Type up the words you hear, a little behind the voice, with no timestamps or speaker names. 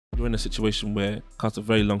you're in a situation where, cut a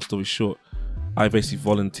very long story short, I basically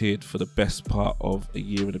volunteered for the best part of a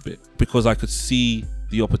year and a bit because I could see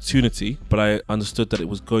the opportunity, but I understood that it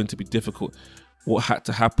was going to be difficult. What had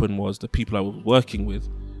to happen was the people I was working with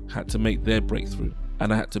had to make their breakthrough,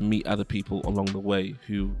 and I had to meet other people along the way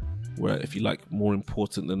who were, if you like, more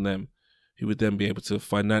important than them, who would then be able to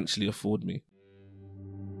financially afford me.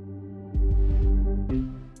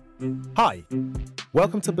 Hi,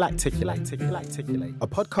 welcome to Blacticulate, a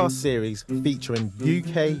podcast series featuring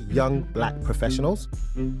UK young black professionals,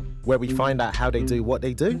 where we find out how they do what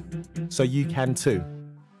they do, so you can too.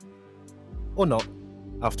 Or not.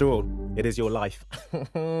 After all, it is your life.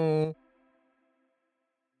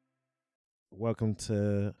 Welcome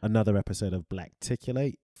to another episode of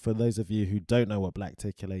Blacticulate. For those of you who don't know what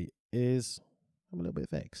Blacticulate is, I'm a little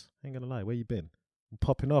bit vexed. Ain't gonna lie, where you been? We're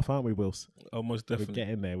popping off, aren't we, Wills? Oh, most definitely.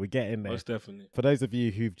 We're getting there. Most definitely. For those of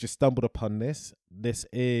you who've just stumbled upon this, this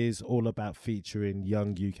is all about featuring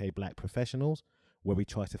young UK black professionals, where we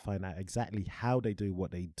try to find out exactly how they do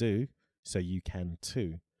what they do, so you can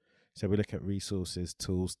too. So we look at resources,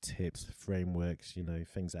 tools, tips, frameworks,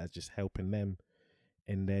 things that are just helping them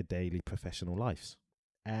in their daily professional lives.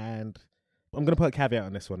 And I'm going to put a caveat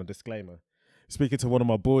on this one, a disclaimer. Speaking to one of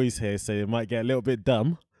my boys here, so it might get a little bit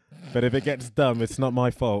dumb, but if it gets dumb, it's not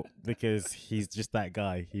my fault because he's just that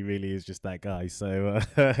guy. He really is just that guy. So,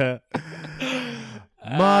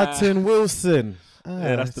 Martin Wilson.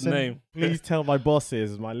 Yeah, that's the name. Please tell my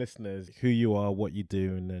bosses, my listeners, who you are, what you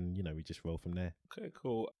do, and then, we just roll from there. Okay,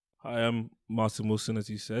 cool. I am Martin Wilson, as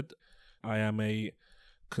you said. I am a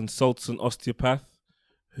consultant osteopath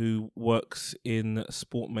who works in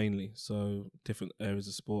sport mainly, so different areas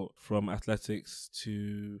of sport, from athletics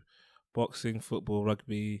to boxing, football,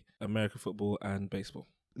 rugby, American football, and baseball.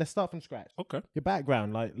 Let's start from scratch. Okay. Your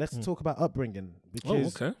background, let's talk about upbringing,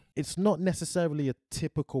 because it's not necessarily a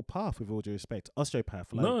typical path, with all due respect.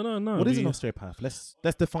 Osteopath. No. What is an osteopath? Let's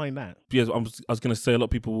define that. Yeah, I was going to say a lot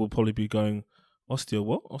of people will probably be going, osteo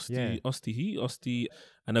what? Yeah. Oste,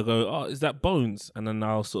 and they'll go, oh, is that bones? And then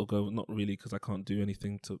I'll sort of go, not really, because I can't do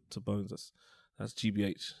anything to bones. That's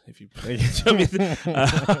GBH. If you,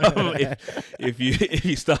 if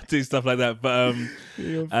you start doing stuff like that, but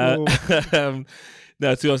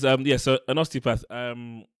no, to us, yeah. So an osteopath.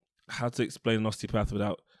 How to explain an osteopath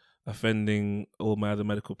without offending all my other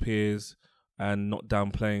medical peers and not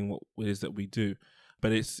downplaying what it is that we do.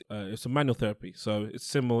 But it's a manual therapy, so it's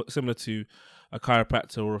similar to a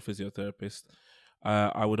chiropractor or a physiotherapist.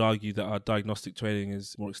 I would argue that our diagnostic training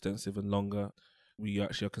is more extensive and longer. We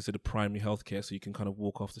actually are considered primary healthcare, so you can kind of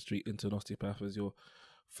walk off the street into an osteopath as your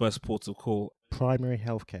first port of call. Primary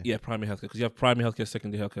healthcare? Yeah, primary healthcare, because you have primary healthcare,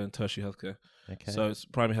 secondary healthcare, and tertiary healthcare. Okay. So it's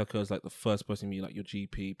primary healthcare is like the first person you meet, like your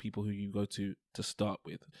GP, people who you go to start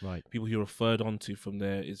with. Right. People who you're referred on to from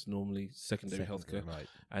there is normally secondary healthcare. Right.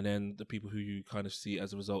 And then the people who you kind of see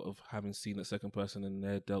as a result of having seen that second person and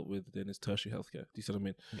they're dealt with, then is tertiary healthcare. Do you see what I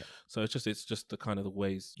mean? Yeah. So it's just the kind of the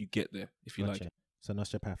ways you get there, if you like. So an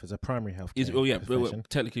osteopath is a primary health care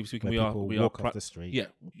technically speaking, we walk off the street. Yeah,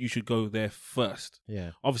 you should go there first.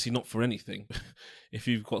 Yeah, obviously not for anything. If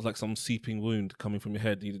you've got like some seeping wound coming from your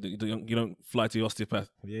head, you don't fly to your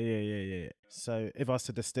osteopath. Yeah. So if I was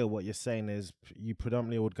to distill, what you're saying is you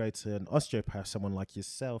predominantly would go to an osteopath, someone like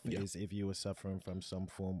yourself, is if you were suffering from some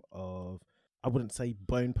form of, I wouldn't say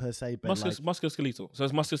bone per se, but musculoskeletal. So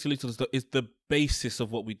musculoskeletal is the basis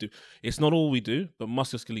of what we do. It's not all we do, but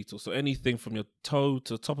musculoskeletal. So anything from your toe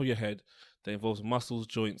to the top of your head that involves muscles,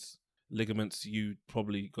 joints, ligaments, you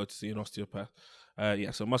probably go to see an osteopath.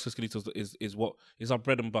 So musculoskeletal is what is our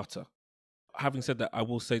bread and butter. Having said that, I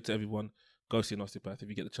will say to everyone, go see an osteopath if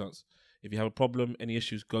you get the chance. If you have a problem, any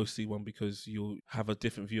issues, go see one, because you'll have a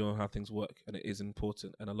different view on how things work, and it is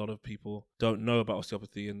important. And a lot of people don't know about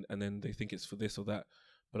osteopathy, and then they think it's for this or that.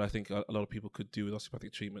 But I think a lot of people could do with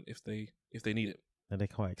osteopathic treatment if they need it. And they're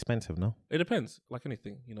quite expensive, no? It depends, like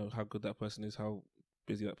anything. How good that person is, how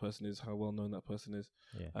busy that person is, how well known that person is.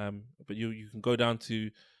 Yeah. But you can go down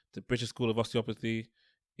to the British School of Osteopathy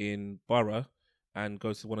in Borough and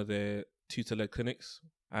go to one of their tutor-led clinics,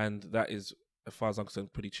 and that is, as far as I'm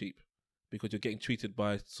concerned, pretty cheap, because you're getting treated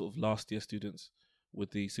by sort of last year students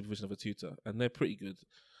with the supervision of a tutor, and they're pretty good.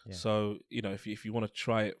 Yeah. So, if you want to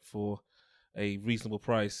try it for a reasonable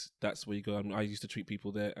price, that's where you go. I mean, I used to treat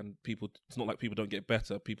people there, and it's not like people don't get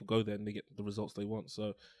better. People go there and they get the results they want.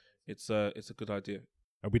 So it's a good idea.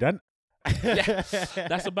 Are we done? Yeah,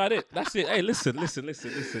 that's about it. That's it. Hey, listen.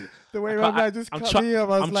 The way my man just cut me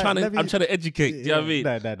up, I'm trying to educate. Do you know what I mean?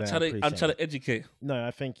 No. I'm trying to educate. No,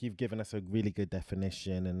 I think you've given us a really good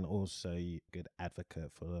definition and also a good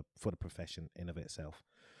advocate for the profession in of itself.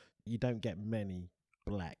 You don't get many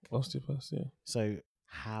black. Osteopath, yeah. So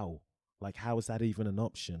how? Like, how is that even an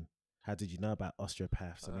option? How did you know about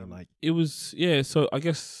osteopaths? I mean, like, It was, yeah, so I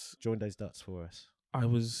guess join those dots for us. I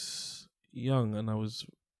was young and I was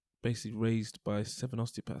basically raised by 7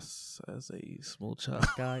 osteopaths as a small child.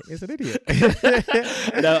 This guy is an idiot.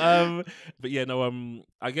 No, but yeah, no,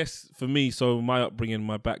 I guess for me, so my upbringing,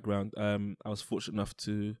 my background, I was fortunate enough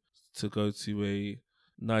to go to a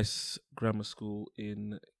nice grammar school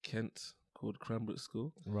in Kent called Cranbrook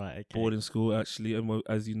School. Right, okay. Boarding school, actually, and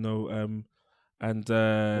as you know, and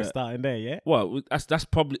we're starting there, yeah? well, that's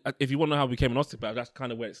probably, if you want to know how I became an osteopath, that's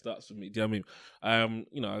kind of where it starts for me. Do you know what I mean?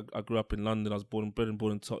 You know, I grew up in London. I was born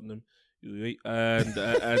in Tottenham, and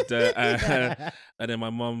then my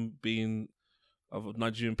mum being of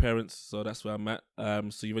Nigerian parents, so that's where I'm at.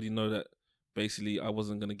 So you already know that basically I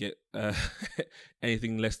wasn't gonna get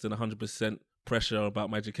anything less than 100% pressure about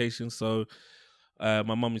my education. So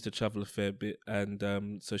my mum used to travel a fair bit,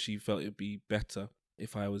 and so she felt it'd be better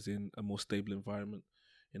if I was in a more stable environment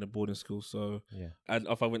in a boarding school. So, yeah. And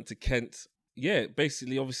if I went to Kent, yeah,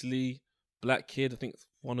 basically, obviously, black kid, I think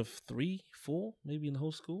one of 3, 4, maybe in the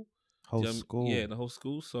whole school. Whole school? Yeah, in the whole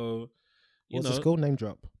school. So, what's the school name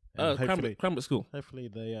drop? Cranbrook School. Hopefully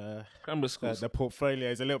the Cranbrook School. The portfolio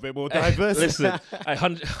is a little bit more diverse. Listen,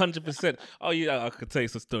 100%. Oh yeah, I could tell you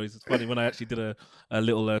some stories. It's funny when I actually did a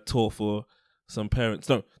little tour for some parents.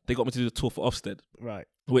 No, they got me to do a tour for Ofsted. Right.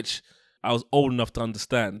 Which I was old enough to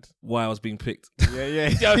understand why I was being picked. Yeah, yeah.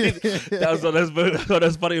 You know what I mean? That was one of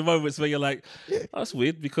those funny moments where you're like, oh, that's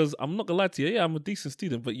weird, because I'm not gonna lie to you. Yeah, I'm a decent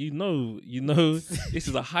student, but you know, this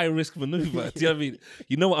is a high risk maneuver. Do you know what I mean?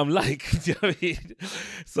 You know what I'm like. Do you know what I mean?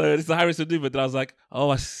 So it's a high risk maneuver. Then I was like,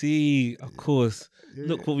 oh, I see. Of course.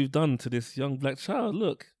 Look what we've done to this young black child.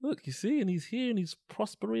 Look, you see, and he's here and he's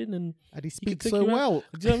prospering and he speaks so well.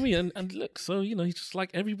 Do you know what I mean? And look, so he's just like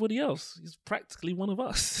everybody else. He's practically one of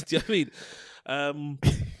us. Do you know what I mean?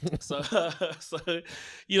 So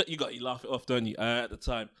you laugh it off, don't you? At the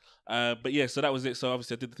time. But yeah, so that was it. So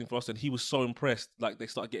obviously I did the thing for us, and he was so impressed. Like they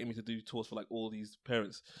started getting me to do tours for like all these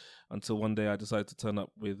parents, until one day I decided to turn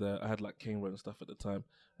up with I had like cane and stuff at the time,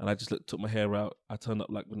 and I just took my hair out. I turned up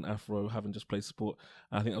like with an afro, having just played sport.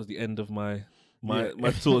 And I think that was the end of my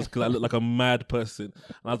tours, because I looked like a mad person.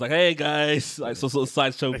 And I was like, hey guys, like sort of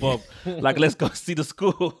sideshow Bob, like let's go see the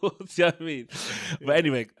school. Do you know what I mean? But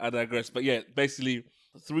anyway, I digress. But yeah, basically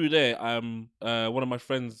through there, one of my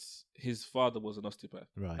friends, his father was an osteopath,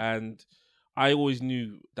 right? And I always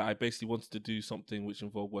knew that I basically wanted to do something which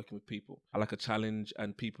involved working with people. I like a challenge,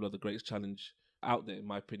 and people are the greatest challenge out there, in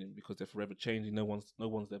my opinion, because they're forever changing. No one's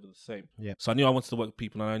ever the same. Yeah. So I knew I wanted to work with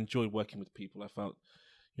people, and I enjoyed working with people. I felt,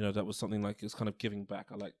 that was something like, it's kind of giving back.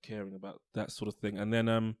 I like caring about that sort of thing. And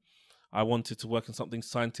then I wanted to work in something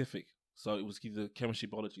scientific. So it was either chemistry,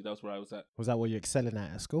 biology. That was where I was at. Was that what you're excelling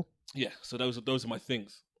at school? Yeah. So those are my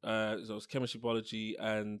things. So it was chemistry, biology,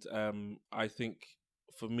 and I think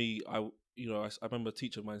for me, I remember a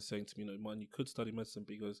teacher of mine saying to me, man, you could study medicine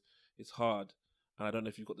because it's hard, and I don't know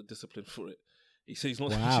if you've got the discipline for it. He said he's not.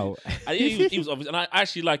 Wow. And he was obvious, and I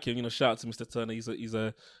actually like him. Shout out to Mr. Turner. He's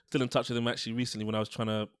still in touch with him actually recently when I was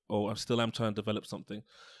I still am trying to develop something,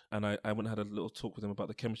 and I went and had a little talk with him about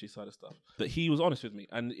the chemistry side of stuff. But he was honest with me,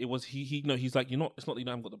 and it was he's like, it's not that you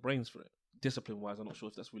haven't got the brains for it. Discipline wise, I'm not sure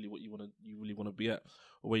if that's really what you really want to be at,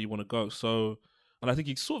 or where you want to go. So, and I think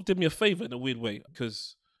he sort of did me a favor in a weird way,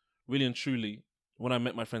 because really and truly, when I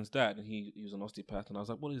met my friend's dad, and he was an osteopath, and I was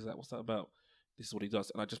like, what is that? What's that about? This is what he does.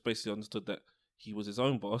 And I just basically understood that he was his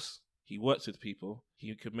own boss. He worked with people.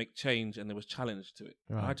 He could make change, and there was challenge to it.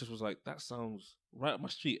 Right. And I just was like, that sounds right up my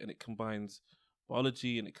street. And it combines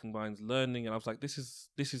biology and it combines learning. And I was like, this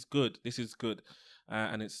is good. This is good.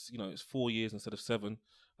 And it's it's 4 years instead of 7.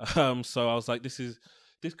 So I was like, this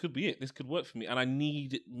could be it. This could work for me. And I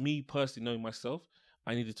need, me personally knowing myself,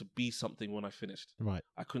 I needed to be something when I finished. Right.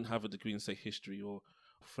 I couldn't have a degree in, say, history or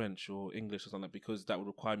French or English or something like that, because that would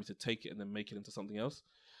require me to take it and then make it into something else.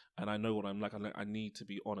 And I know what I'm like. I need to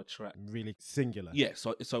be on a track. Really singular. Yeah.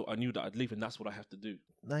 So I knew that I'd leave, and that's what I have to do.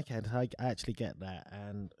 Okay, I actually get that.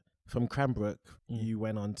 And from Cranbrook, you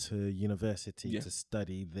went on to university to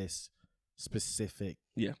study this specific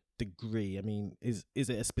degree. I mean, is it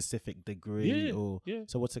a specific degree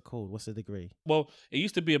So what's it called? What's the degree? Well, it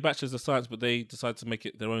used to be a bachelor's of science, but they decided to make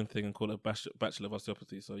it their own thing and call it a bachelor of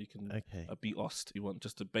osteopathy. So you can be Ost. You want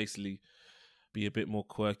just to basically be a bit more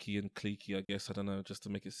quirky and cliquey, I guess. I don't know, just to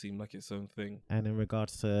make it seem like its own thing. And in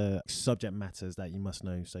regards to subject matters that you must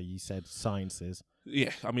know, so you said sciences.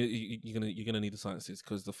 Yeah, I mean, you're gonna need the sciences,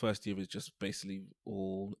 because the first year is just basically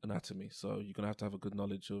all anatomy. So you're gonna have to have a good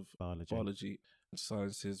knowledge of biology,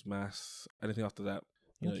 sciences, maths. Anything after that,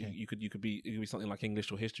 You know, Okay. you could be it could be something like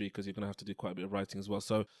English or history because you're going to have to do quite a bit of writing as well.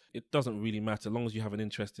 So it doesn't really matter as long as you have an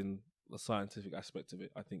interest in the scientific aspect of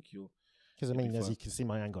it. I think you'll. Because I It'll mean, be as fun. you can see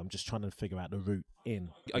my angle, I'm just trying to figure out the route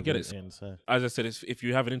in. I get it. So As I said, if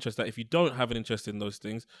you have an interest, that if you don't have an interest in those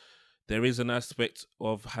things, there is an aspect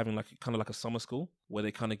of having like kind of like a summer school where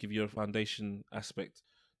they kind of give you a foundation aspect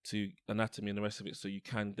to anatomy and the rest of it. So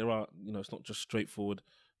there are, you know, it's not just straightforward.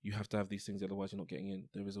 You have to have these things, otherwise you're not getting in.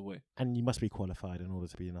 There is a way. And you must be qualified in order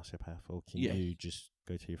to be an osteopath, or can Yeah. you just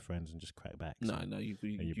go to your friends and just crack backs? No, you're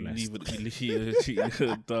you blessed. leave it.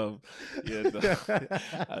 You're dumb. Yeah, no.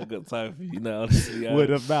 I've got time for you now. Honestly, Word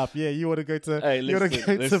of mouth. Yeah, you want to go to you want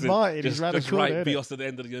to go to Martin. He's round the just corner. write Bios at the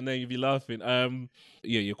end of your name. You'd be laughing.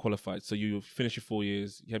 Yeah, you're qualified. So you finish your 4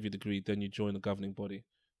 years. You have your degree. Then you join the governing body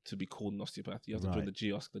to be called an osteopath. You have to join the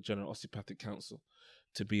GOSC, the General Osteopathic Council,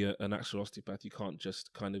 to be an actual osteopath. You can't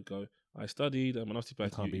just kind of go, I studied, I'm an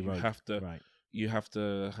osteopath. You have to. Right. You have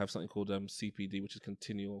to have something called CPD, which is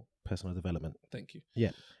continual Personal development. Thank you.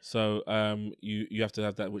 Yeah. So you have to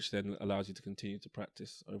have that, which then allows you to continue to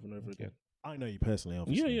practice over and over again. I know you personally,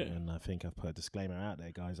 obviously. Yeah. And I think I've put a disclaimer out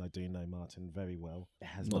there, guys. I do know Martin very well. It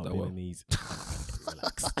has Not not that been well. an easy.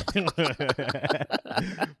 Relax.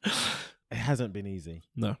 It hasn't been easy.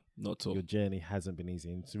 No, not at all. Your journey hasn't been easy.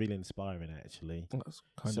 And it's really inspiring, actually. That's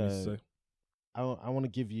kind of to say. I want to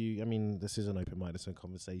give you, I mean, this is an open mic, this is a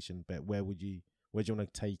conversation, but where do you want to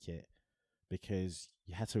take it? Because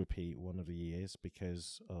you had to repeat one of the years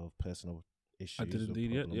because of personal issues. I did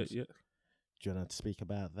indeed, yeah. Do you want to speak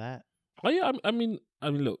about that? Oh yeah, I mean,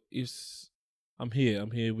 look, I'm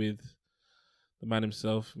here with the man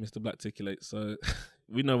himself, Mr. Blacticulate. So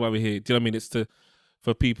we know why we're here. Do you know what I mean? It's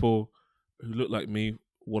for people who look like me.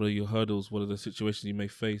 What are your hurdles? What are the situations you may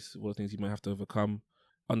face? What are things you may have to overcome?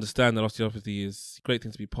 Understand that osteopathy is a great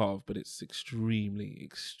thing to be part of, but it's extremely,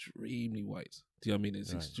 extremely white. Do you know what I mean?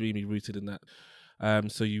 It's extremely rooted in that.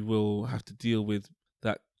 So you will have to deal with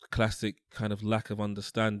that classic kind of lack of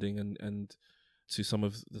understanding and to some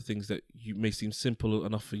of the things that you may seem simple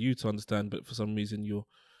enough for you to understand, but for some reason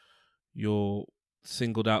you're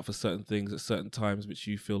singled out for certain things at certain times, which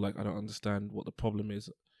you feel like I don't understand what the problem is.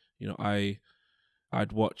 You know,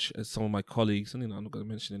 I'd watch as some of my colleagues, and I'm not going to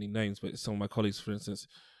mention any names, but some of my colleagues, for instance,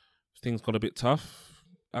 things got a bit tough,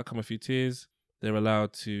 out come a few tears, they're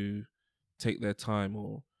allowed to take their time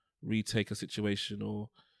or retake a situation or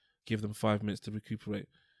give them 5 minutes to recuperate.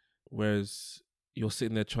 Whereas you're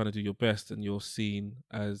sitting there trying to do your best and you're seen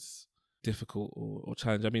as difficult or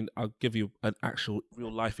challenging. I mean, I'll give you an actual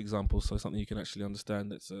real life example, so something you can actually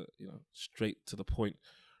understand that's straight to the point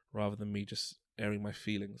rather than me just airing my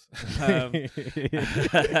feelings.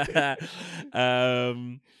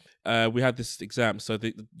 We had this exam, so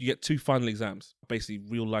you get 2 final exams, basically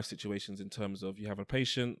real life situations in terms of you have a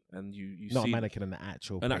patient and you not see a mannequin, an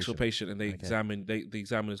actual patient, and they examine. The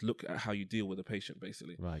examiners look at how you deal with the patient,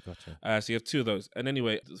 basically. Right, gotcha. So you have 2 of those, and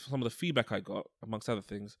anyway, some of the feedback I got, amongst other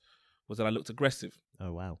things, was that I looked aggressive.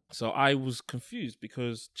 Oh wow! So I was confused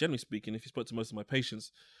because, generally speaking, if you spoke to most of my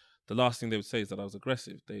patients, the last thing they would say is that I was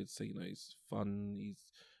aggressive. They'd say, he's fun, he's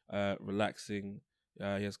relaxing,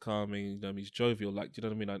 he has calming, he's jovial. Like, do you know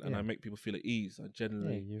what I mean? And I make people feel at ease. I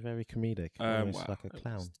generally, you're very comedic, almost like a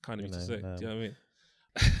clown. It's kind of you to say. Do you know what I mean?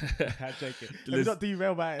 I'm joking. Let's not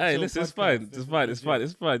derail my. Hey, listen, it's fine. It's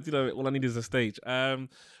fine. You know, all I need is a stage.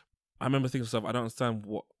 I remember thinking to myself, I don't understand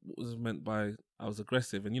what was meant by I was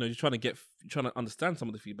aggressive. And, you're trying to understand some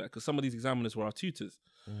of the feedback because some of these examiners were our tutors.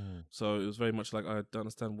 So it was very much like, I don't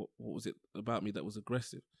understand what was it about me that was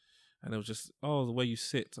aggressive. And it was just, the way you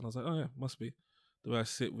sit. And I was like, oh yeah, must be the way I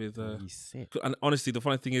sit with... you sit. And honestly, the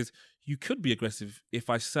funny thing is, you could be aggressive if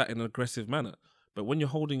I sat in an aggressive manner. But when you're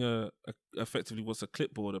holding effectively what's a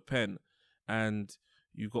clipboard, a pen, and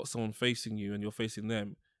you've got someone facing you and you're facing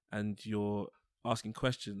them and you're asking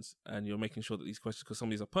questions and you're making sure that these questions, because some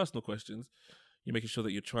of these are personal questions, you're making sure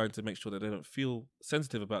that you're trying to make sure that they don't feel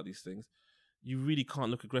sensitive about these things. You really can't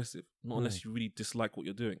look aggressive, not unless you really dislike what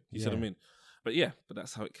you're doing. You see what I mean? But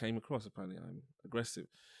that's how it came across. Apparently, I'm aggressive.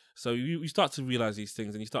 So you start to realize these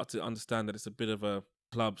things and you start to understand that it's a bit of a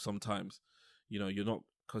club sometimes. You're not,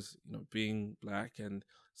 because, being black and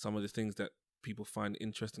some of the things that people find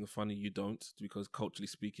interesting or funny, you don't, because culturally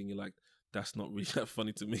speaking, you're like, that's not really that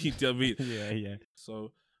funny to me. Do you know what I mean? Yeah.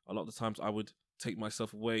 So a lot of the times I would take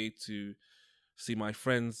myself away to see my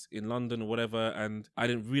friends in London or whatever, and I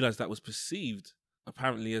didn't realize that was perceived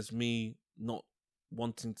apparently as me not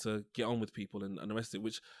wanting to get on with people and the rest of it,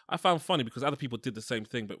 which I found funny because other people did the same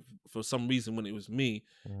thing, but for some reason when it was me,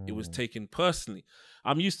 it was taken personally.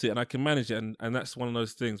 I'm used to it and I can manage it, and that's one of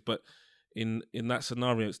those things, but in that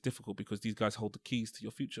scenario, it's difficult because these guys hold the keys to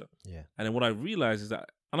your future. Yeah. And then what I realized is that,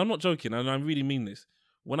 and I'm not joking, and I really mean this,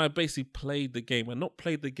 when I basically played the game, and not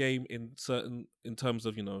played the game in terms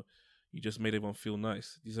of, you just made everyone feel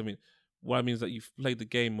nice. You know what I mean? What I mean is that you've played the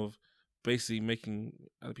game of basically making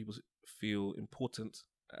other people feel important,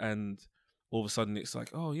 and all of a sudden it's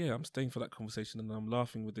like, oh yeah, I'm staying for that conversation and I'm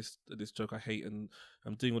laughing with this joke I hate, and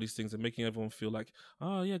I'm doing all these things and making everyone feel like,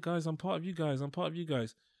 oh yeah, guys, I'm part of you guys.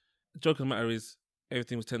 The joke of the matter is,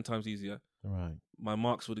 everything was 10 times easier. Right. My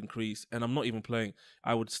marks would increase, and I'm not even playing.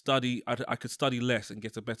 I would study. I could study less and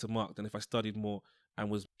get a better mark than if I studied more and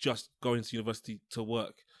was just going to university to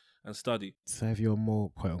work and study. So if you're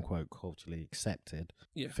more quote unquote culturally accepted,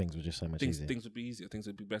 things were just so much easier. Things would be easier. Things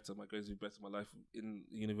would be better. My grades would be better. My life in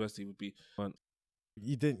university would be fun.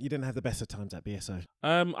 You didn't have the best of times at BSO.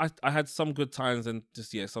 I had some good times, and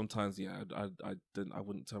just sometimes I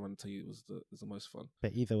wouldn't turn around and tell you it was the most fun.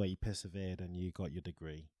 But either way, you persevered and you got your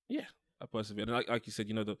degree. Yeah, I persevered. And like you said,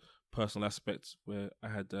 the personal aspects where I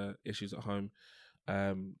had issues at home.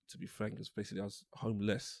 To be frank, it's basically I was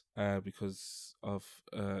homeless because of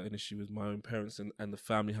an issue with my own parents and the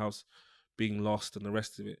family house being lost and the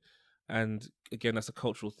rest of it. And again, that's a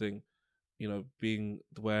cultural thing. Being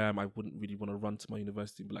the way I am, I wouldn't really want to run to my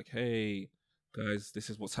university and be like, "Hey, guys, this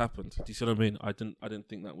is what's happened." Do you see what I mean? I didn't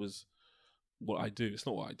think that was what I do. It's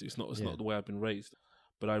not what I do. It's not the way I've been raised.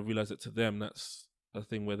 But I realized that to them, that's a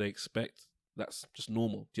thing where they expect that's just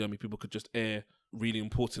normal. Do you know what I mean? People could just air really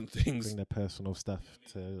important things, bring their personal stuff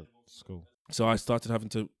to school. So I started having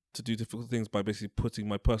to do difficult things by basically putting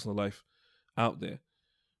my personal life out there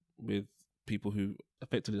with people who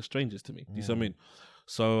effectively are strangers to me. Do you see what I mean?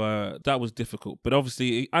 So that was difficult, but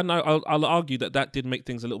obviously, and I'll argue that did make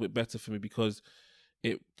things a little bit better for me because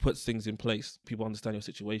it puts things in place. People understand your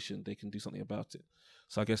situation; they can do something about it.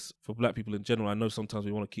 So I guess for Black people in general, I know sometimes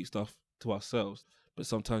we want to keep stuff to ourselves, but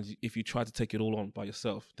sometimes if you try to take it all on by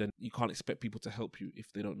yourself, then you can't expect people to help you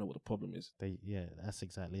if they don't know what the problem is. That's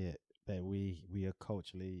exactly it. That we are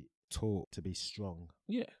culturally taught to be strong.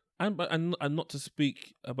 Yeah. And not to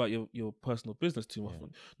speak about your personal business too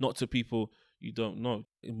often, not to people you don't know.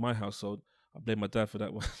 In my household, I blame my dad for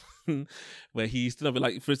that one, where he used to know,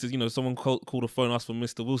 like, for instance, someone called a phone and asked for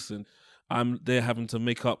Mr. Wilson. I'm there having to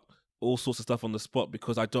make up all sorts of stuff on the spot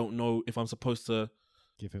because I don't know if I'm supposed to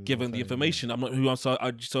give him the information. I'm not who I'm. So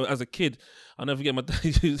as a kid, I'll never forget my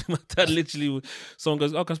dad. My dad literally, someone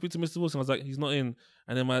goes, "Oh, can I speak to Mr. Wilson?" I was like, "He's not in."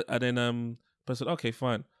 And then I said, "Okay,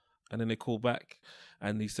 fine." And then they called back,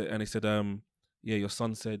 and he said, "Yeah, your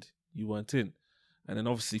son said you weren't in." And then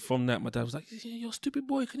obviously from that, my dad was like, "Yeah, you're a stupid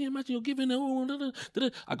boy. Can you imagine you're giving it all?"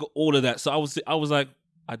 I got all of that. So I was like,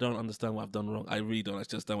 I don't understand what I've done wrong. I really don't. I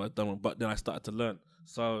just done what I've done wrong. But then I started to learn.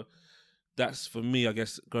 So that's, for me, I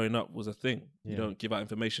guess, growing up was a thing. You don't give out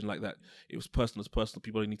information like that. It was personal. It's personal.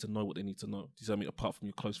 People only need to know what they need to know. Do you see what I mean? Apart from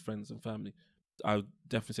your close friends and family. I would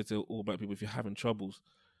definitely say to all Black people, if you're having troubles,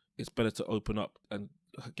 it's better to open up and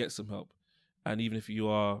get some help. And even if you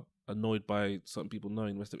are annoyed by some people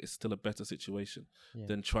knowing the rest of it, it's still a better situation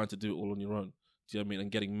than trying to do it all on your own. Do you know what I mean?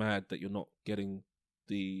 And getting mad that you're not getting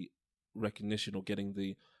the recognition or getting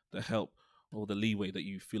the help or the leeway that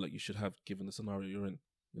you feel like you should have given the scenario you're in,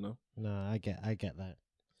 No, I get that.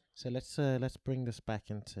 So let's bring this back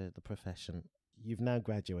into the profession. You've now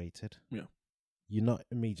graduated. Yeah. You're not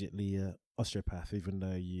immediately an osteopath, even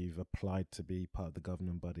though you've applied to be part of the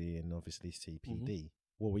governing body and obviously CPD. Mm-hmm.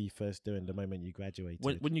 What were you first doing the moment you graduated?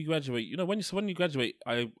 When you graduate, when you graduate,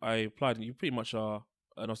 I applied, and you pretty much are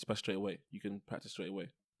an osteopath straight away. You can practice straight away.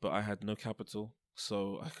 But I had no capital,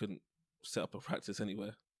 so I couldn't set up a practice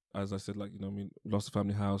anywhere. As I said, lost a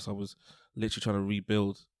family house. I was literally trying to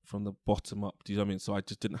rebuild from the bottom up. Do you know what I mean? So I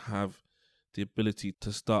just didn't have the ability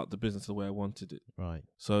to start the business the way I wanted it. Right.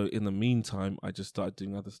 So in the meantime, I just started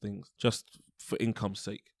doing other things just for income's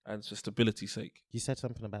sake and for stability's sake. You said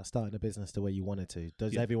something about starting a business the way you wanted to.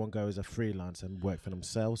 Does everyone go as a freelance and work for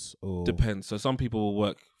themselves, or? Depends. So some people will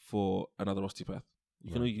work for another osteopath.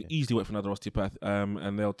 You can easily work for another osteopath,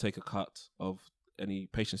 and they'll take a cut of any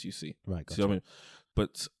patients you see. Right. Gotcha. See what I mean?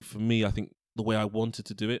 But for me, I think the way I wanted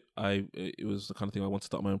to do it, it was the kind of thing I wanted to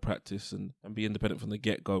start my own practice and be independent from the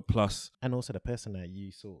get-go. Plus, and also the person that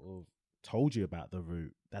you sort of told you about the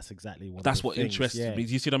route, that's exactly what. That's what interested me.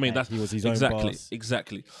 You see what I mean? He was his own boss.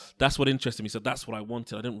 Exactly. That's what interested me. So that's what I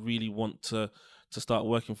wanted. I didn't really want to start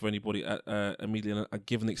working for anybody immediately. And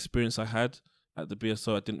given the experience I had at the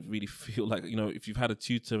BSO, I didn't really feel like, if you've had a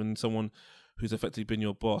tutor and someone who's effectively been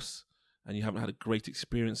your boss and you haven't had a great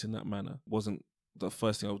experience in that manner, wasn't the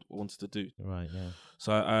first thing I wanted to do. Right.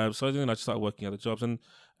 Yeah. So then I just started working other jobs, and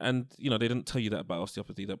you know, they didn't tell you that about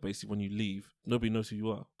osteopathy, that basically when you leave, nobody knows who you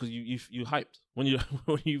are, because you hyped when you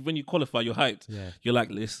when you qualify, you're hyped. Yeah. You're like,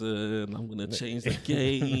 listen, I'm gonna change the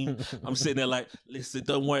game. I'm sitting there like, listen,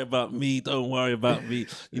 don't worry about me. The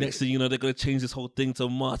next thing you know, they're gonna change this whole thing to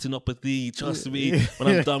Martinopathy. Trust me,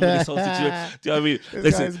 when I'm done with this whole situation. Do you know what I mean?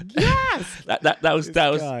 Listen, yes.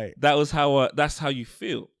 that was how that's how you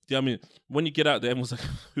feel. Do you know what I mean? When you get out there, everyone's like,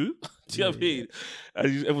 who? Do you know what I mean? And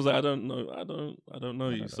everyone's like, I don't know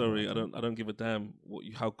you. Sorry, I don't give a damn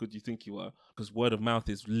how good you think you are. Because word of mouth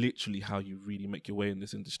is literally how you really make your way in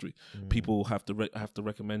this industry. People have to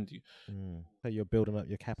recommend you. So you're building up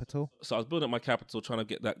your capital? So I was building up my capital, trying to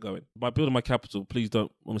get that going. By building my capital, please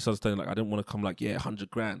don't misunderstand. Like, I didn't want to come like, yeah, 100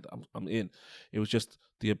 grand, I'm in. It was just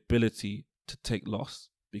the ability to take loss,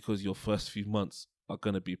 because your first few months are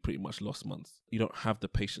going to be pretty much lost months. You don't have the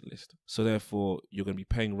patient list. So therefore, you're going to be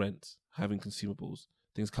paying rent, having consumables,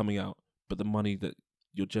 things coming out, but the money that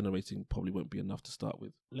you're generating probably won't be enough to start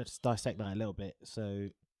with. Let's dissect that a little bit. So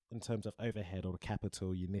in terms of overhead or the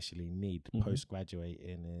capital you initially need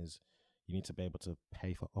post-graduating is you need to be able to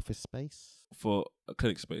pay for office space. For a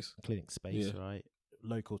clinic space. Right?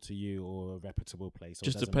 Local to you or a reputable place.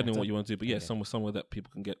 Just depending on what you want to do. But yeah, somewhere that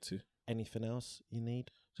people can get to. Anything else you need?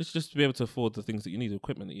 Just to be able to afford the things that you need, the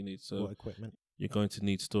equipment that you need. So what equipment? You're going to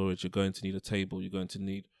need storage. You're going to need a table. You're going to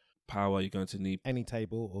need power. You're going to need any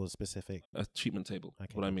table or specific? A treatment table. Okay,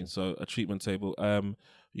 what I mean. So a treatment table.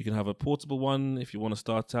 You can have a portable one if you want to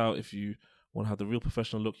start out. If you want to have the real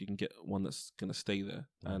professional look, you can get one that's going to stay there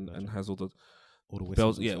and has all the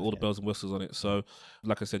bells, all the bells and whistles on it. So,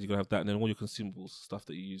 like I said, you're gonna have that, and then all your consumables, stuff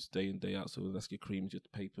that you use day in, day out. So that's your creams, your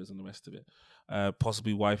papers, and the rest of it.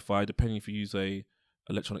 Possibly Wi-Fi, depending if you use a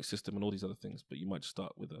electronic system and all these other things. But you might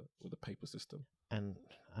start with a paper system. And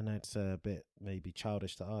I know it's a bit maybe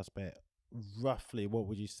childish to ask, but roughly, what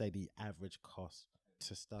would you say the average cost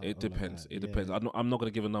to start? It depends. It depends. I'm not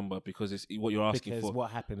going to give a number because it's what you're asking for. Because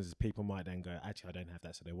what happens is people might then go, actually, I don't have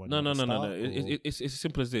that, so they won't. No. It's as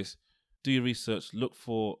simple as this. Do your research. Look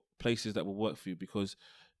for places that will work for you, because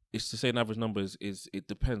it's to say an average number is it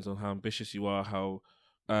depends on how ambitious you are,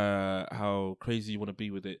 how crazy you want to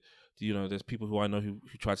be with it. You know, there's people who I know who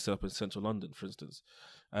try to set up in central London, for instance,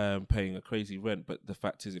 paying a crazy rent. But the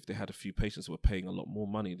fact is, if they had a few patients who were paying a lot more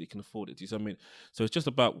money, they can afford it. Do you see what I mean? So it's just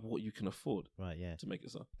about what you can afford, right? Yeah, to make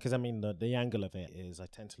it so. Because I mean, the angle of it is I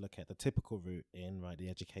tend to look at the typical route in, right, the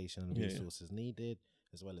education and resources needed,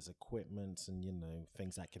 as well as equipment and, you know,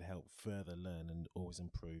 things that could help further learn and always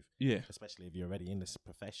improve. Yeah. Especially if you're already in this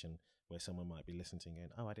profession where someone might be listening and going,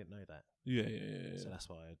 oh, I didn't know that. Yeah. So that's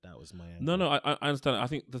why that was my angle. No, I understand. I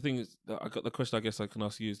think the thing is that I got the question I guess I can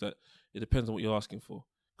ask you is that it depends on what you're asking for.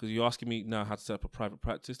 Because you're asking me now how to set up a private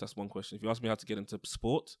practice, that's one question. If you ask me how to get into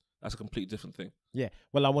sport, that's a completely different thing. Yeah.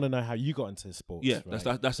 Well, I want to know how you got into sports. Yeah,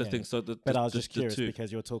 right? that's the thing. So but I was just curious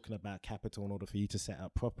because you're talking about capital in order for you to set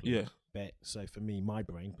up properly. Yeah. But so for me, my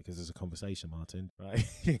brain, because there's a conversation, Martin, right?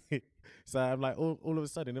 So I'm like, all of a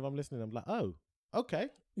sudden, if I'm listening, I'm like, oh, okay.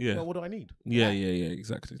 Yeah. Well, what do I need? Yeah,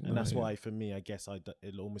 exactly. And that's why, for me, I guess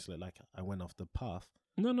it almost looked like I went off the path.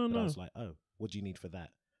 No. I was like, oh, what do you need for that?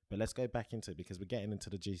 But let's go back into it because we're getting into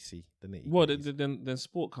the GC, the nitty. Well, then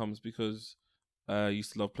sport comes because I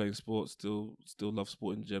used to love playing sports, still love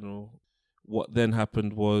sport in general. What then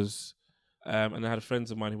happened was, and I had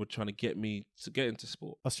friends of mine who were trying to get me to get into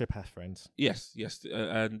sport. Osteopath friends. Yes.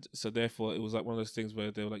 And so therefore it was like one of those things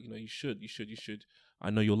where they were like, you know, you should. I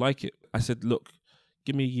know you'll like it. I said, look,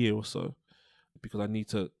 give me a year or so because I need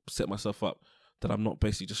to set myself up that I'm not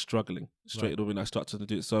basically just struggling straight away when I start to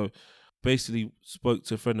do it. So basically spoke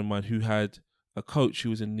to a friend of mine who had a coach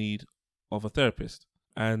who was in need of a therapist.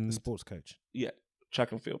 And a sports coach. Yeah,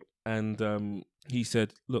 track and field. And he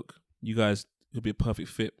said, look, you guys could be a perfect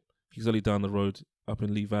fit. He's only down the road up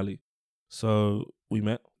in Lee Valley. So we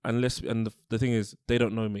met. And the thing is, they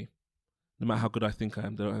don't know me. No matter how good I think I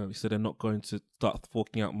am, they don't know me. So they're not going to start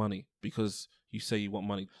forking out money because you say you want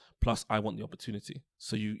money. Plus, I want the opportunity.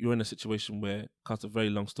 So you're in a situation where, cut a very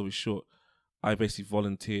long story short, I basically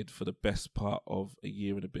volunteered for the best part of a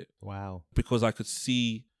year and a bit. Wow. Because I could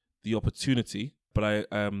see the opportunity, but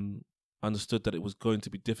I understood that it was going to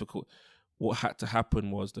be difficult. What had to happen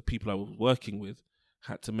was the people I was working with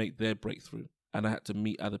had to make their breakthrough. And I had to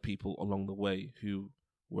meet other people along the way who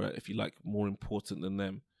were, if you like, more important than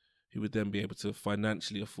them, who would then be able to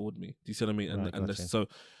financially afford me. Do you see what I mean? Right, and gotcha. So,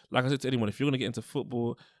 like I said to anyone, if you're going to get into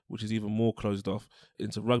football, which is even more closed off,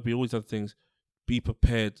 into rugby, all these other things, be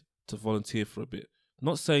prepared to volunteer for a bit.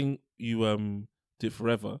 Not saying you do it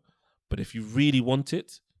forever, but if you really want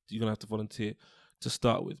it, you're gonna have to volunteer. to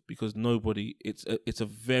start with, because nobody, it's a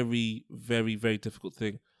very, very, very difficult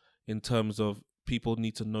thing in terms of people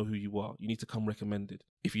need to know who you are. You need to come recommended.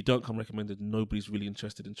 If you don't come recommended, nobody's really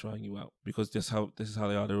interested in trying you out, because this is how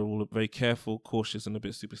they are. They're all very careful, cautious, and a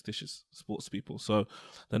bit superstitious sports people. So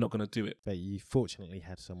they're not going to do it. But you fortunately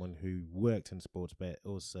had someone who worked in sports, but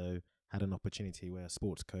also had an opportunity where a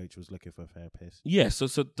sports coach was looking for a therapist. Yeah, so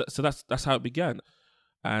that's how it began.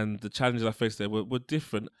 And the challenges I faced there were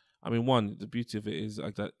different. I mean, one, the beauty of it is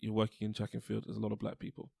like that you're working in track and field. There's a lot of black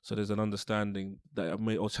people, so there's an understanding that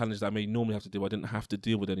or challenges that I may normally have to deal with, I didn't have to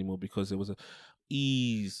deal with anymore, because there was a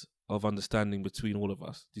ease of understanding between all of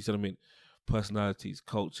us. Do you see what I mean? Personalities,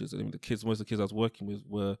 cultures. I mean, most of the kids I was working with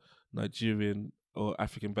were Nigerian or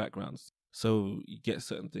African backgrounds, so you get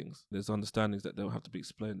certain things. There's understandings that don't have to be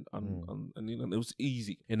explained, and it was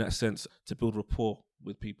easy in that sense to build rapport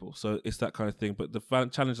with people. So it's that kind of thing. But the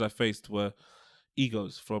challenges I faced were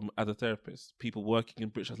egos from other therapists, people working in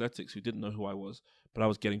British athletics who didn't know who I was, but I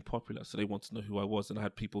was getting popular, so they wanted to know who I was. And I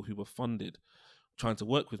had people who were funded trying to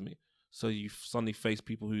work with me. So you suddenly face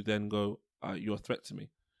people who then go, you're a threat to me.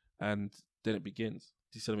 And then it begins.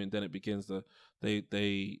 Do you see what I mean? Then it begins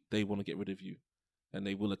they want to get rid of you, and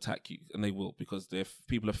they will attack you, and they will, because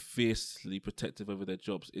people are fiercely protective over their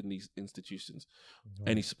jobs in these institutions,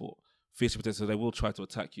 any sport. Fiercely protective, so they will try to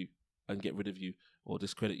attack you and get rid of you or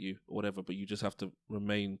discredit you or whatever, but you just have to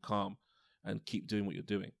remain calm and keep doing what you're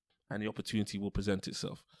doing, and the opportunity will present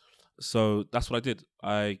itself. So that's what I did.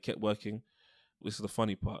 I kept working. This is the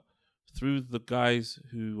funny part. Through the guys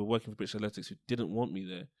who were working for British Athletics who didn't want me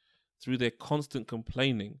there, through their constant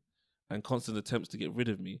complaining and constant attempts to get rid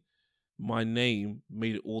of me, my name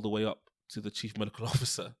made it all the way up to the chief medical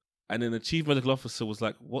officer. And then the chief medical officer was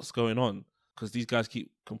like, what's going on? Because these guys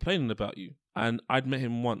keep complaining about you. And I'd met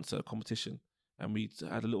him once at a competition, and we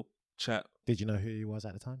had a little chat. Did you know who he was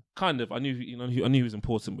at the time? Kind of. I knew he was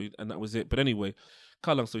important, and that was it. But anyway,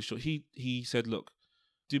 cut a long story short, he said, look,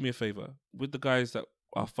 do me a favor. With the guys that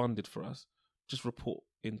are funded for us, just report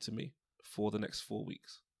into me for the next 4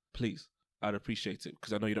 weeks. Please. I'd appreciate it,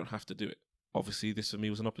 because I know you don't have to do it. Obviously, this for me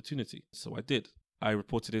was an opportunity. So I did. I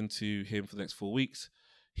reported into him for the next 4 weeks.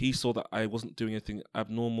 He saw that I wasn't doing anything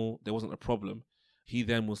abnormal. There wasn't a problem. He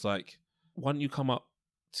then was like, why don't you come up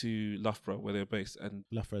to Loughborough, where they're based? And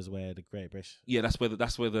Loughborough is where the Great British... Yeah, that's where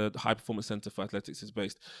the High Performance Centre for Athletics is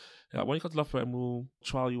based. Why don't you come to Loughborough and we'll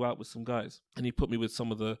trial you out with some guys? And he put me with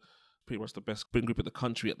some of pretty much the best sprint group in the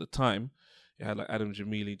country at the time. It had like Adam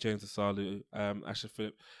Jamili, James Asalu, Asher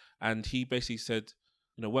Phillip. And he basically said,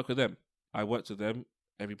 work with them. I worked with them.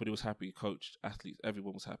 Everybody was happy. Coached, athletes,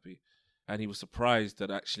 everyone was happy. And he was surprised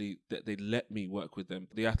that actually that they let me work with them.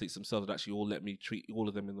 The athletes themselves had actually all let me treat all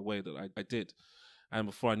of them in the way that I did. And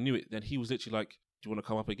before I knew it, then he was literally like, do you want to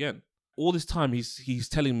come up again? All this time, he's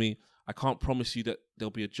telling me, I can't promise you that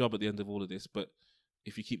there'll be a job at the end of all of this, but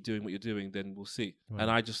if you keep doing what you're doing, then we'll see. Right.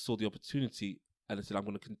 And I just saw the opportunity, and I said, I'm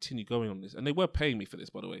going to continue going on this. And they were paying me for this,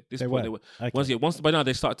 by the way. They were. Okay. Once by now,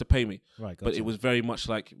 they started to pay me. Right, gotcha. But it was very much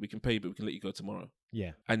like, we can pay you, but we can let you go tomorrow.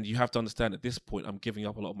 Yeah. And you have to understand, at this point, I'm giving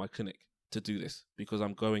up a lot of my clinic to do this, because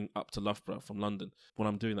I'm going up to Loughborough from London. When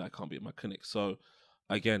I'm doing that, I can't be at my clinic. So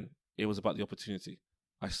again, it was about the opportunity.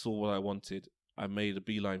 I saw what I wanted. I made a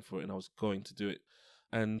beeline for it, and I was going to do it.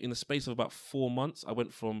 And in the space of about 4 months, I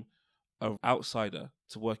went from an outsider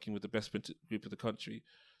to working with the best sprint group of the country,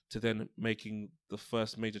 to then making the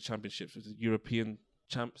first major championships with the European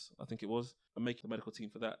champs, I think it was, and making the medical team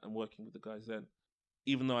for that and working with the guys then.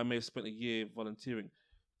 Even though I may have spent a year volunteering,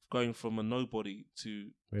 going from a nobody to...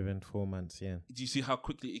 Within 4 months, yeah. Do you see how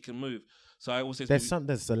quickly it can move? So I always say... There's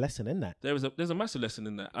a lesson in that. There's a massive lesson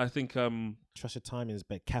in that. I think... Trust your timings,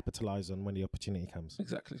 but capitalize on when the opportunity comes.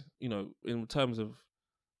 Exactly. In terms of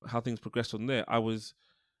how things progressed from there,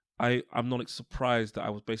 I'm not surprised that I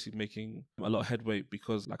was basically making a lot of headway,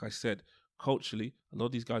 because, like I said, culturally, a lot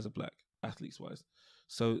of these guys are black, athletes-wise.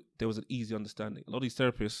 So there was an easy understanding. A lot of these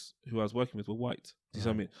therapists who I was working with were white. Do you see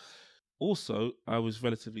what I mean? Also, I was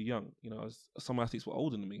relatively young. Some athletes were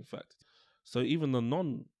older than me, in fact. So even the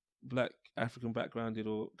non-black, African backgrounded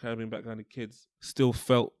or Caribbean backgrounded kids still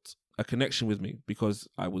felt a connection with me, because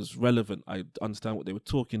I was relevant. I understand what they were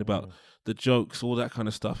talking about, the jokes, all that kind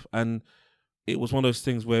of stuff. And it was one of those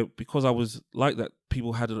things where, because I was like that,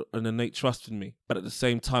 people had an innate trust in me. But at the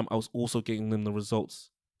same time, I was also getting them the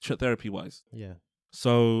results therapy-wise. Yeah.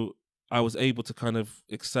 So I was able to kind of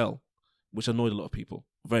excel, which annoyed a lot of people.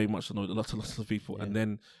 Very much annoyed a lot of people. Yeah. And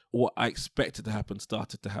then what I expected to happen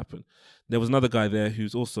started to happen. There was another guy there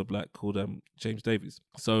who's also black, called James Davies.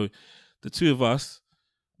 So the two of us,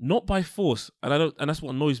 not by force, and I don't, and that's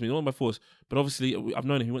what annoys me, not by force. But obviously, I've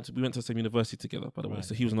known him. We went to the same university together, by the way. Right,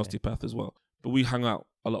 So he was an okay. osteopath as well. But we hung out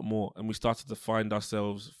a lot more, and we started to find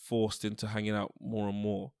ourselves forced into hanging out more and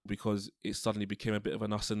more because it suddenly became a bit of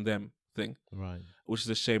an us and them thing, Right. which is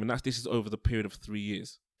a shame. And this is over the period of 3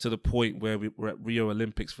 years, to the point where we were at Rio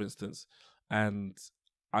Olympics, for instance, and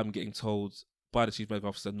I'm getting told by the chief medical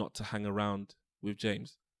officer not to hang around with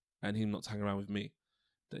James, and him not to hang around with me.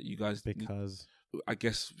 That you guys, Because I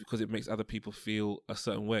guess because it makes other people feel a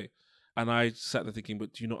certain way. And I sat there thinking,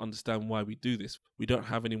 but do you not understand why we do this? We don't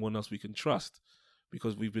have anyone else we can trust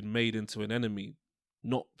because we've been made into an enemy,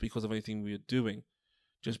 not because of anything we are doing,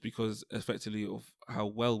 just because effectively of how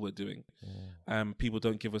well we're doing. People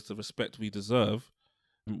don't give us the respect we deserve,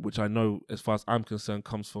 which I know, as far as I'm concerned,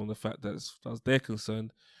 comes from the fact that as far as they're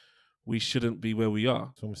concerned, we shouldn't be where we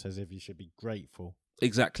are. it's almost as if you should be grateful.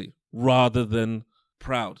 Exactly. Rather than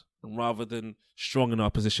proud and rather than strong in our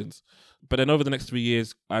positions. But then over the next 3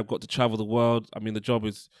 years, I've got to travel the world. I mean, the job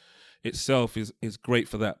itself is great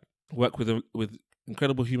for that. Work with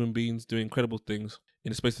incredible human beings, doing incredible things. In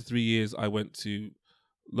the space of 3 years, I went to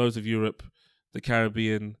loads of Europe, the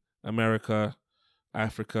Caribbean, America,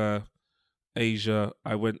 Africa, Asia.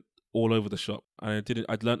 I went all over the shop, and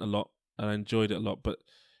I'd learnt a lot, and I enjoyed it a lot. But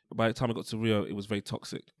by the time I got to Rio, it was very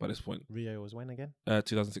toxic by this point. Rio was when again?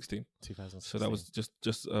 2016. 2016. So that was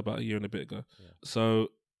just about a year and a bit ago. Yeah. So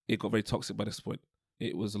it got very toxic by this point.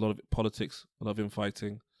 It was a lot of politics, a lot of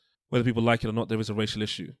infighting. Whether people like it or not, there is a racial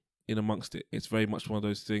issue in amongst it. It's very much one of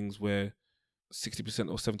those things where 60%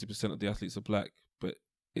 or 70% of the athletes are black, but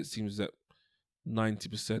it seems that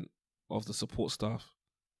 90% of the support staff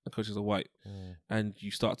and coaches are white. And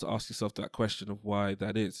you start to ask yourself that question of why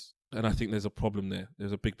that is. And I think there's a problem there.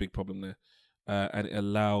 There's a big, big problem there. And it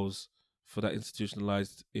allows for that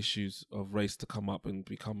institutionalized issues of race to come up and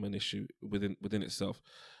become an issue within itself.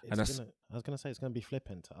 I was going to say it's going to be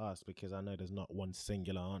flippant to ask because I know there's not one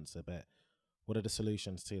singular answer, but what are the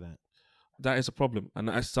solutions to that? That is a problem. And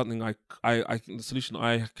that's something I think the solution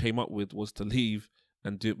I came up with was to leave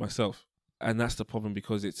and do it myself. And that's the problem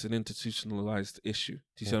because it's an institutionalized issue.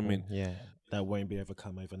 Do you see what I mean? Yeah, that won't be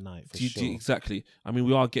overcome overnight for sure. Exactly. I mean,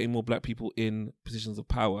 we are getting more black people in positions of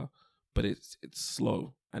power, but it's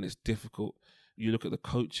slow and it's difficult. You look at the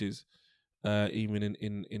coaches, even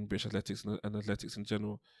in British athletics and athletics in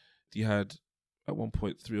general. You had at one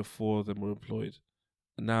point 3 or 4 of them were employed,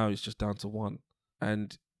 and now it's just down to 1.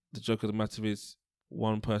 And the joke of the matter is,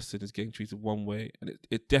 one person is getting treated one way, and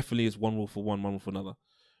it definitely is one rule for one rule for another.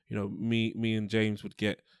 You know, me and James would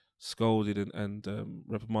get scolded and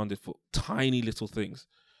reprimanded for tiny little things.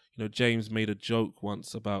 You know, James made a joke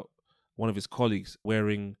once about one of his colleagues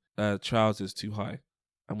wearing trousers too high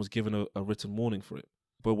and was given a written warning for it.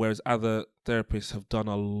 But whereas other therapists have done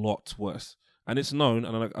a lot worse. And it's known,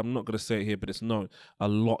 and I'm not going to say it here, but it's known, a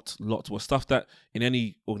lot worse. Stuff that in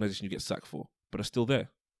any organisation you get sacked for, but are still there.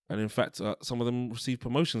 And in fact, some of them receive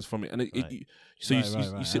promotions from it. And you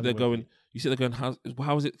sit there going,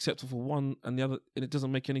 how is it acceptable for one and the other? And it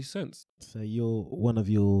doesn't make any sense. So one of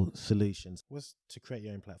your solutions was to create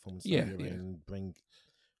your own platform, and bring,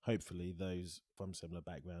 hopefully, those from similar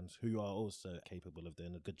backgrounds who are also capable of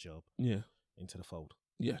doing a good job, into the fold.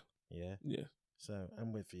 Yeah. So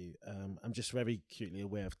I'm with you. I'm just very acutely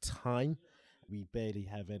aware of time. We barely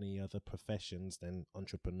have any other professions than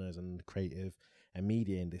entrepreneurs and creative and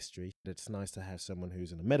media industry. It's nice to have someone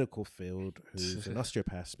who's in the medical field, who's an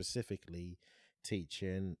osteopath specifically,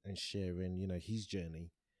 teaching and sharing, his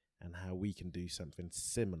journey and how we can do something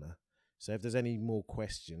similar. So if there's any more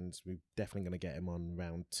questions, we're definitely going to get him on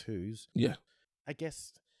round 2s. Yeah. I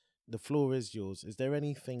guess the floor is yours. Is there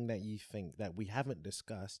anything that you think that we haven't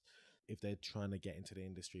discussed if they're trying to get into the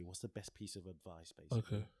industry? What's the best piece of advice,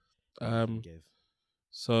 basically? Okay. Give?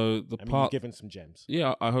 So you've given some gems.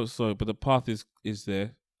 Yeah, I hope so. But the path is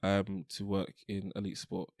there to work in elite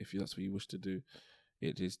sport if that's what you wish to do.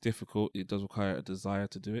 It is difficult. It does require a desire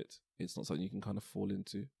to do it. It's not something you can kind of fall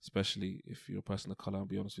into, especially if you're a person of colour, I'll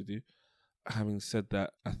be honest with you. Having said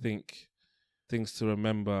that, I think things to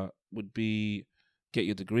remember would be get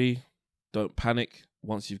your degree. Don't panic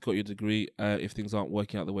once you've got your degree. If things aren't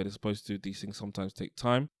working out the way they're supposed to, these things sometimes take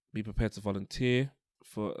time. Be prepared to volunteer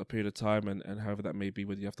for a period of time and however that may be,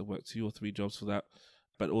 whether you have to work 2 or 3 jobs for that.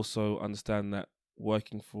 But also understand that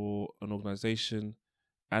working for an organisation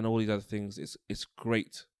and all these other things, it's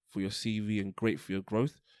great for your CV and great for your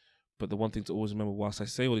growth. But the one thing to always remember whilst I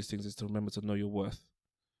say all these things is to remember to know your worth,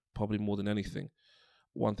 probably more than anything.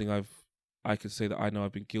 One thing I could say that I know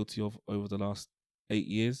I've been guilty of over the last 8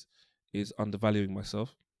 years is undervaluing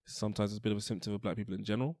myself. Sometimes it's a bit of a symptom of black people in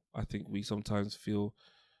general. I think we sometimes feel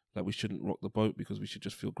that we shouldn't rock the boat because we should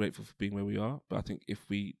just feel grateful for being where we are. But I think if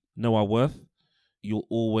we know our worth, you'll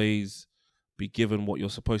always be given what you're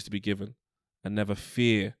supposed to be given and never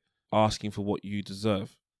fear asking for what you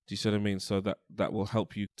deserve. Do you see what I mean? So that will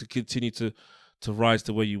help you to continue to rise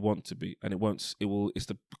to where you want to be. And it's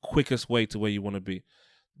the quickest way to where you want to be.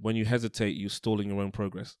 When you hesitate, you're stalling your own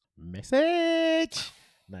progress. Message.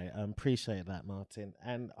 No, I appreciate that, Martin.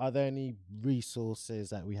 And are there any resources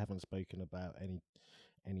that we haven't spoken about?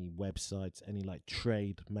 Any websites, any like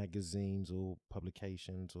trade magazines or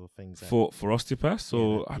publications or things for osteopaths?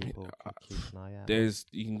 Or that I mean, people can keep an eye out?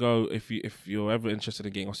 you can go if you're ever interested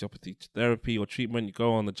in getting osteopathy therapy or treatment, you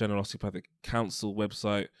go on the General Osteopathic Council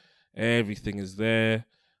website. Everything is there,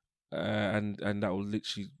 and that will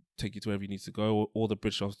literally take you to wherever you need to go, or the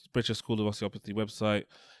British School of Osteopathy website.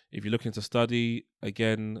 If you're looking to study,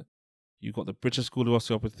 again, you've got the British School of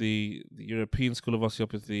Osteopathy, the European School of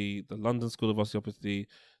Osteopathy, the London School of Osteopathy,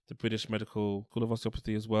 the British Medical School of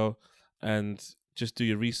Osteopathy as well. And just do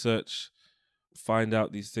your research, find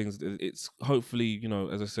out these things. It's hopefully,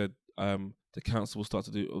 as I said, the council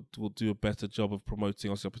will do a better job of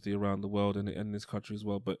promoting osteopathy around the world and in this country as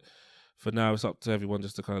well. But for now, it's up to everyone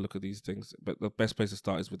just to kind of look at these things. But the best place to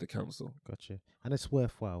start is with the council. Gotcha. And it's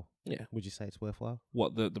worthwhile. Yeah. Would you say it's worthwhile?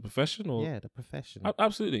 What, the profession? Or? Yeah, the profession.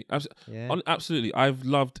 Absolutely. Yeah. Absolutely.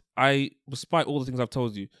 Despite all the things I've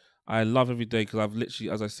told you, I love every day because I've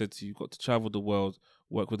literally, as I said to you, got to travel the world,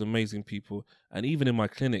 work with amazing people. And even in my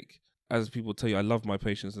clinic, as people tell you, I love my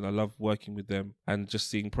patients and I love working with them and just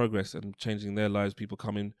seeing progress and changing their lives. People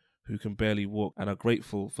come in who can barely walk and are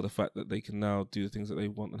grateful for the fact that they can now do the things that they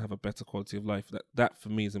want and have a better quality of life. That for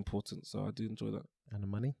me is important. So I do enjoy that. And the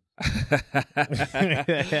money?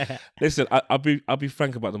 Listen, I'll be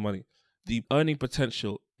frank about the money. The earning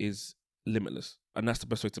potential is limitless. And that's the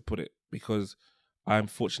best way to put it, because I'm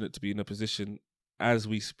fortunate to be in a position as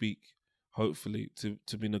we speak, hopefully, to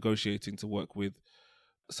be negotiating to work with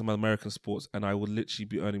some American sports, and I would literally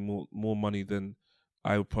be earning more money than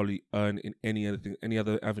I would probably earn in any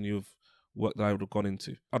other avenue of work that I would have gone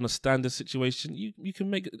into. On a standard situation, you can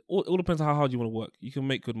make it, all depends on how hard you want to work. You can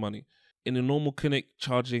make good money. In a normal clinic,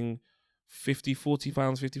 charging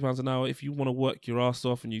 £50 an hour, if you want to work your ass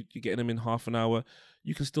off and you're getting them in half an hour,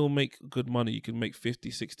 you can still make good money. You can make 50,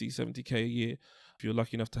 60, 70k a year. If you're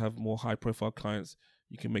lucky enough to have more high profile clients,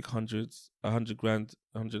 you can make hundreds, 100 grand,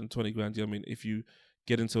 120 grand. You know what I mean? If you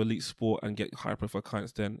get into elite sport and get high profile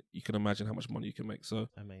clients, then you can imagine how much money you can make. So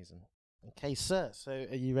amazing. Okay, sir. So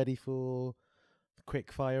are you ready for the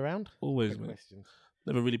quick fire round? Always, man. Questions.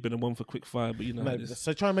 Never really been a one for quick fire, but No,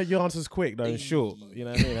 so try and make your answers quick though and short. You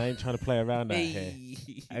know what I mean? I ain't trying to play around out here.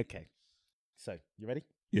 Okay. So you ready?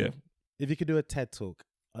 Yeah. If you could do a TED talk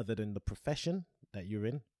other than the profession that you're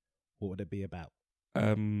in, what would it be about?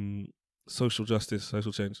 Social justice,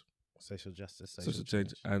 social change. Social justice, social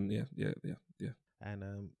change. And yeah.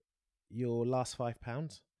 And your last £5,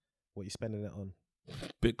 what are you spending it on?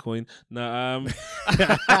 Bitcoin. No,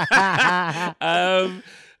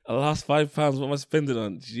 last £5, what am I spending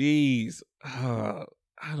on? Jeez. I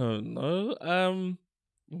don't know.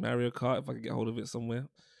 Mario Kart, if I could get hold of it somewhere.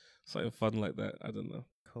 Something fun like that. I don't know.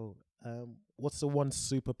 Cool. What's the one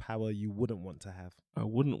superpower you wouldn't want to have? I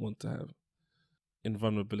wouldn't want to have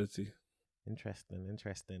invulnerability.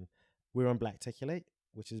 Interesting. We're on Blacticulate,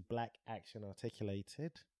 which is Black Action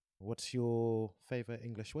Articulated. What's your favourite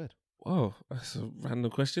English word? Oh, that's a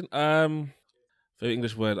random question. Favorite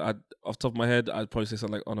English word? Off the top of my head, I'd probably say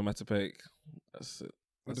something like onomatopoeic. That's it.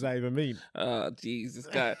 What does that even mean? Oh, jeez, this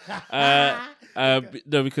guy.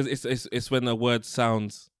 No, because it's when a word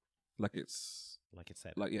sounds like it's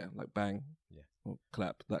said, like bang, yeah, or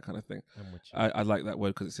clap, that kind of thing. I'm with you. I like that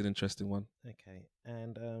word because it's an interesting one. Okay,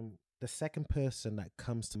 and the second person that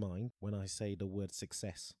comes to mind when I say the word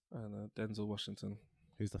success. Denzel Washington.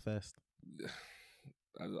 Who's the first?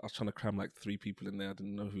 I was trying to cram like 3 people in there. I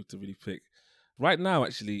didn't know who to really pick. Right now,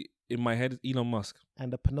 actually, in my head, is Elon Musk.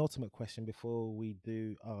 And the penultimate question before we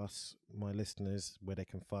do ask my listeners where they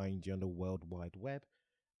can find you on the World Wide Web,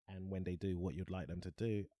 and when they do, what you'd like them to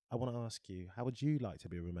do, I want to ask you, how would you like to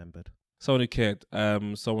be remembered? Someone who cared.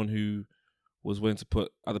 Someone who was willing to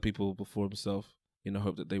put other people before himself in the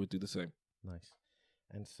hope that they would do the same. Nice.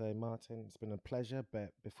 And so, Martin, it's been a pleasure,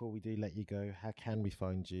 but before we do let you go, how can we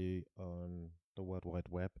find you on the World Wide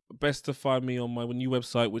Web? Best to find me on my new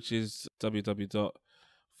website, which is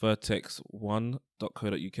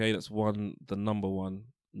www.vertex1.co.uk. That's one, the number one,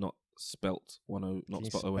 not spelt one o, not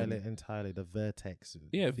spelt o. Spell it entirely. The Vertex.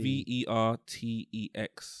 Yeah,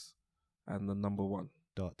 VERTEX and the number one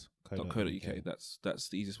 .co.uk. That's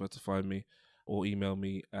the easiest way to find me, or email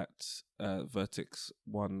me at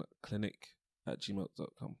vertex1clinic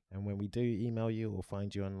blacticulate@gmail.com. And when we do email you or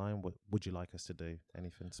find you online, what would you like us to do?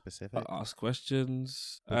 Anything specific? Ask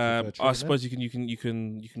questions. Book you for a I treatment? suppose you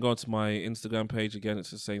can go onto my Instagram page again.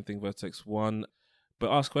 It's the same thing, Vertex1.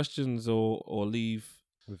 But ask questions or leave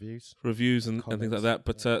reviews and things like that.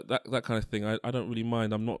 But that kind of thing, I don't really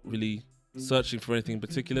mind. I'm not really searching for anything in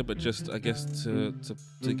particular, but just I guess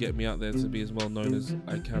to get me out there to be as well known as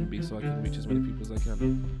I can be, so I can reach as many people as I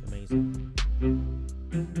can. Amazing.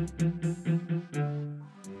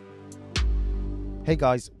 Hey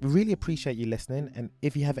guys, we really appreciate you listening, and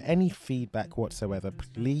if you have any feedback whatsoever,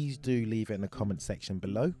 please do leave it in the comment section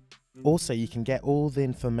below. Also, you can get all the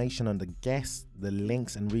information on the guests, the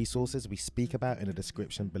links and resources we speak about in the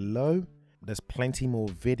description below. There's plenty more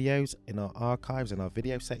videos in our archives in our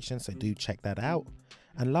video section, so do check that out.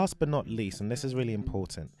 And last but not least, and this is really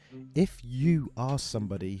important, if you are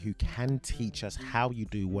somebody who can teach us how you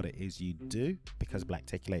do what it is you do, because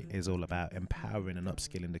Blacticulate is all about empowering and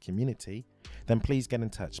upskilling the community, then please get in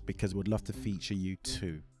touch, because we'd love to feature you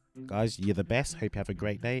too. Guys, you're the best. Hope you have a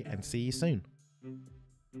great day and see you soon.